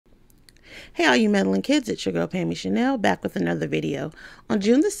Hey all you meddling kids, it's your girl Pammy Chanel back with another video. On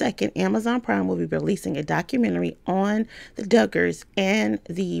June the 2nd, Amazon Prime will be releasing a documentary on the Duggars and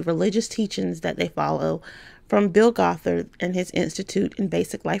the religious teachings that they follow from Bill Gothard and his Institute in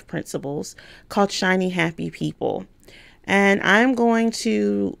Basic Life Principles called Shiny Happy People. And I'm going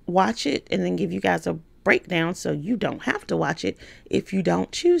to watch it and then give you guys a breakdown so you don't have to watch it if you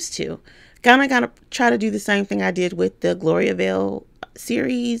don't choose to. Kind of gonna try to do the same thing I did with the Gloriaville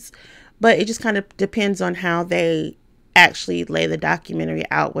series, but it just kind of depends on how they actually lay the documentary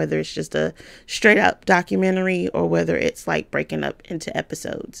out, whether it's just a straight up documentary or whether it's like breaking up into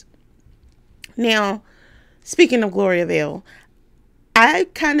episodes. Now, speaking of Gloriaville,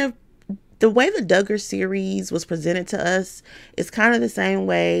 the way the Duggar series was presented to us is kind of the same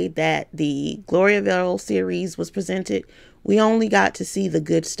way that the Gloriaville series was presented. We only got to see the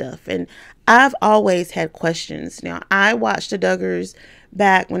good stuff. And I've always had questions. Now, I watched the Duggars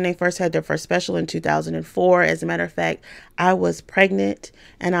back when they first had their first special in 2004. As a matter of fact, I was pregnant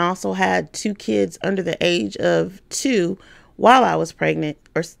and I also had 2 kids under the age of 2 while I was pregnant,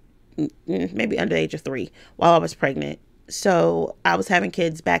 or maybe under the age of 3 while I was pregnant. So I was having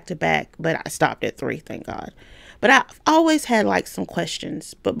kids back to back, but I stopped at 3, thank God. But I've always had like some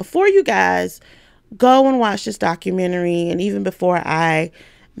questions. But before you guys go and watch this documentary, and even before I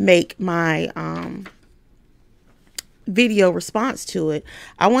make my video response to it,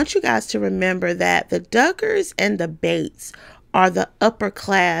 I want you guys to remember that the Duggars and the Bates are the upper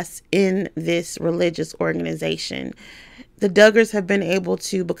class in this religious organization. The Duggars have been able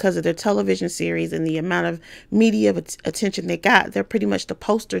to, because of their television series and the amount of media attention they got, they're pretty much the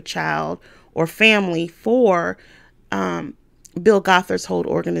poster child or family for Bill Gothard's whole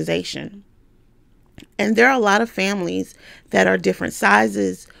organization. And there are a lot of families that are different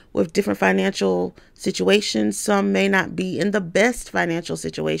sizes with different financial situations. Some may not be in the best financial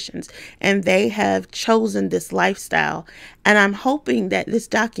situations, and they have chosen this lifestyle. And I'm hoping that this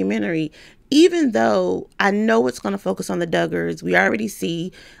documentary, even though I know it's going to focus on the Duggars, we already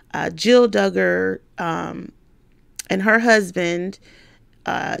see Jill Duggar and her husband,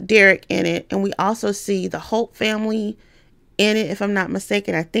 Derek, in it. And we also see the Holt family in it, if I'm not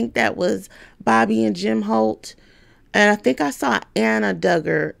mistaken. I think that was Bobby and Jim Holt. And I think I saw Anna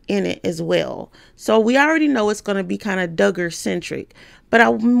Duggar in it as well. So we already know it's going to be kind of Duggar centric. But I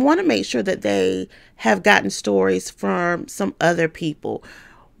want to make sure that they have gotten stories from some other people.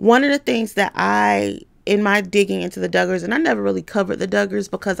 One of the things that in my digging into the Duggars, and I never really covered the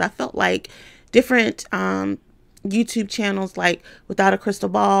Duggars because I felt like different YouTube channels like Without a Crystal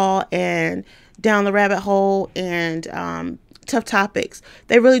Ball and Down the Rabbit Hole and Tough Topics,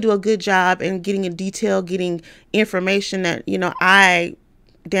 they really do a good job in getting in detail, getting information that, you know, I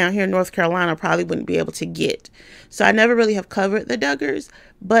down here in North Carolina probably wouldn't be able to get. So I never really have covered the Duggars,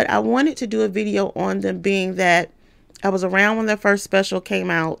 but I wanted to do a video on them, being that I was around when their first special came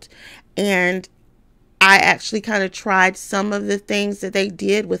out, and I actually kind of tried some of the things that they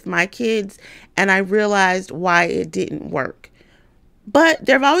did with my kids, and I realized why it didn't work. But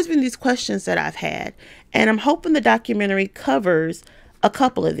there have always been these questions that I've had, and I'm hoping the documentary covers a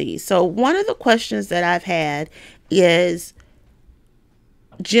couple of these. So one of the questions that I've had is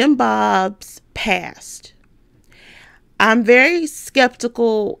Jim Bob's past. I'm very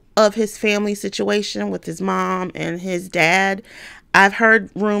skeptical of his family situation with his mom and his dad. I've heard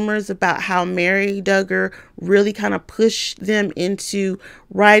rumors about how Mary Duggar really kind of pushed them into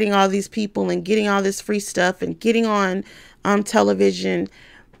writing all these people and getting all this free stuff and getting on television.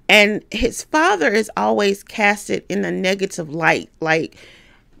 And his father is always casted in a negative light. Like,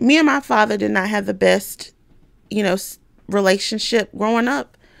 me and my father did not have the best, you know, relationship growing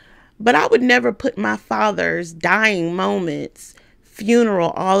up. But I would never put my father's dying moments,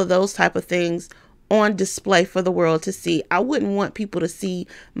 funeral, all of those type of things on display for the world to see. I wouldn't want people to see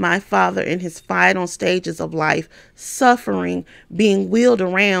my father in his final stages of life, suffering, being wheeled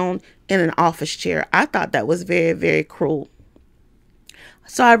around in an office chair. I thought that was very, very cruel.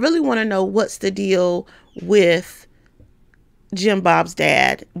 So I really want to know what's the deal with Jim Bob's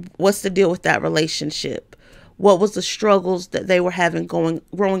dad. What's the deal with that relationship? What was the struggles that they were having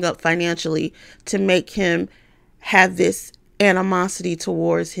growing up financially to make him have this animosity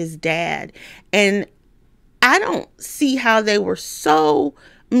towards his dad? And I don't see how they were so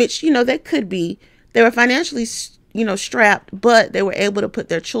much, you know, they were financially, you know, strapped, but they were able to put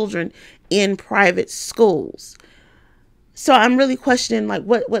their children in private schools. So I'm really questioning like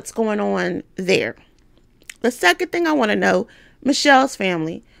what's going on there. The second thing I want to know, Michelle's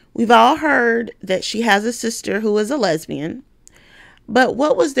family. We've all heard that she has a sister who is a lesbian, but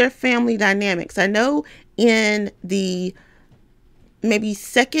what was their family dynamics? I know in the maybe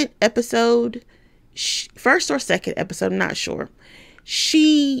second episode, first or second episode, I'm not sure.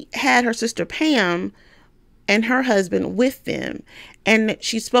 She had her sister Pam and her husband with them. And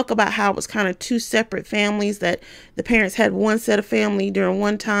she spoke about how it was kind of two separate families, that the parents had one set of family during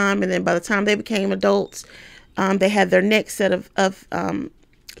one time, and then by the time they became adults, they had their next set of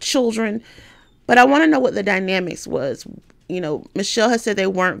children. But I want to know what the dynamics was. You know, Michelle has said they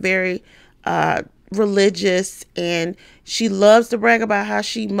weren't very religious, and she loves to brag about how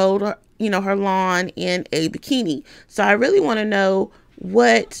she mowed her, her lawn in a bikini. So I really want to know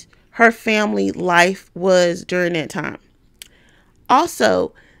what her family life was during that time.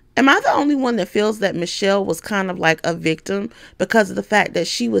 Also, am I the only one that feels that Michelle was kind of like a victim because of the fact that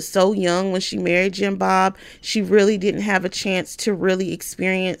she was so young when she married Jim Bob? She really didn't have a chance to really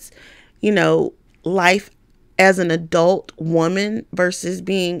experience, life as an adult woman versus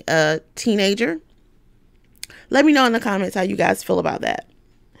being a teenager. Let me know in the comments how you guys feel about that.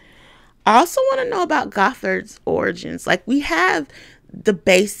 I also want to know about Gothard's origins. Like, we have the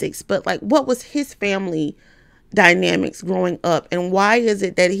basics, but like, what was his family dynamics growing up, and why is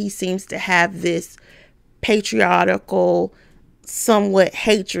it that he seems to have this patriarchal, somewhat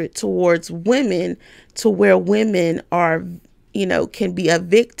hatred towards women, to where women are, can be a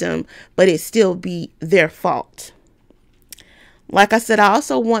victim, but it still be their fault? Like I said, I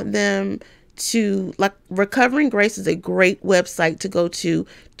also want them to, like, Recovering Grace is a great website to go to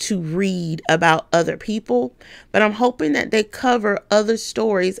read about other people, but I'm hoping that they cover other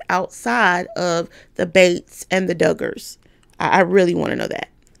stories outside of the Bates and the Duggars. I really want to know that.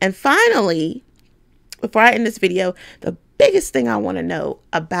 And finally, before I end this video, the biggest thing I want to know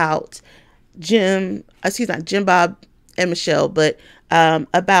about Jim Bob and Michelle, but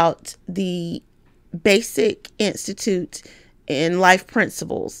about the Basic Institute and Life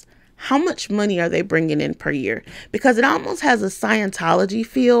Principles. How much money are they bringing in per year? Because it almost has a Scientology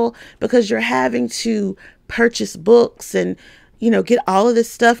feel, because you're having to purchase books and, get all of this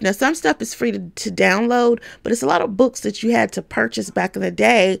stuff. Now, some stuff is free to download, but it's a lot of books that you had to purchase back in the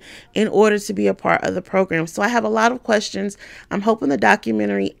day in order to be a part of the program. So I have a lot of questions. I'm hoping the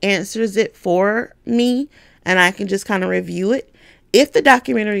documentary answers it for me and I can just kind of review it. If the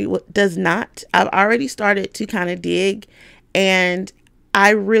documentary does not, I've already started to kind of dig, and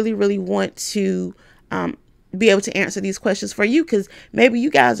I really, really want to be able to answer these questions for you, because maybe you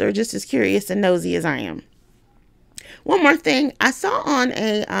guys are just as curious and nosy as I am. One more thing, I saw on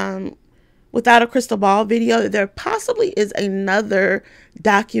a Without a Crystal Ball video that there possibly is another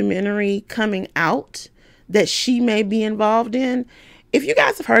documentary coming out that she may be involved in. If you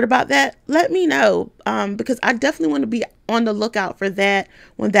guys have heard about that, let me know, because I definitely want to be on the lookout for that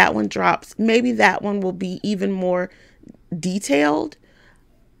when that one drops. Maybe that one will be even more detailed.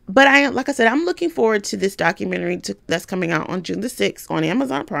 But like I said, I'm looking forward to this documentary that's coming out on June the 6th on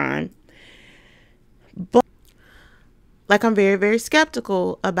Amazon Prime. But I'm very, very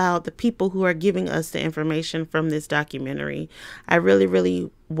skeptical about the people who are giving us the information from this documentary. I really, really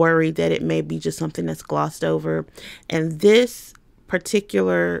worry that it may be just something that's glossed over. And this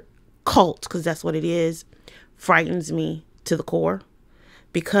particular cult, because that's what it is, frightens me to the core,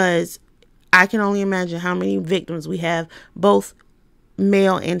 because I can only imagine how many victims we have, both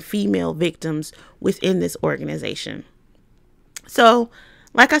male and female victims, within this organization. So,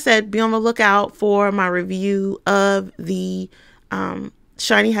 like I said, be on the lookout for my review of the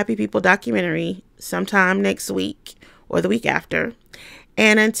Shiny Happy People documentary sometime next week or the week after.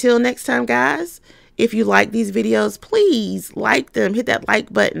 And until next time, guys, if you like these videos, please like them. Hit that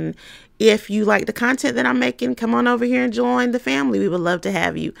like button. If you like the content that I'm making, come on over here and join the family. We would love to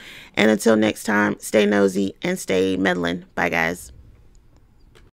have you. And until next time, stay nosy and stay meddling. Bye, guys.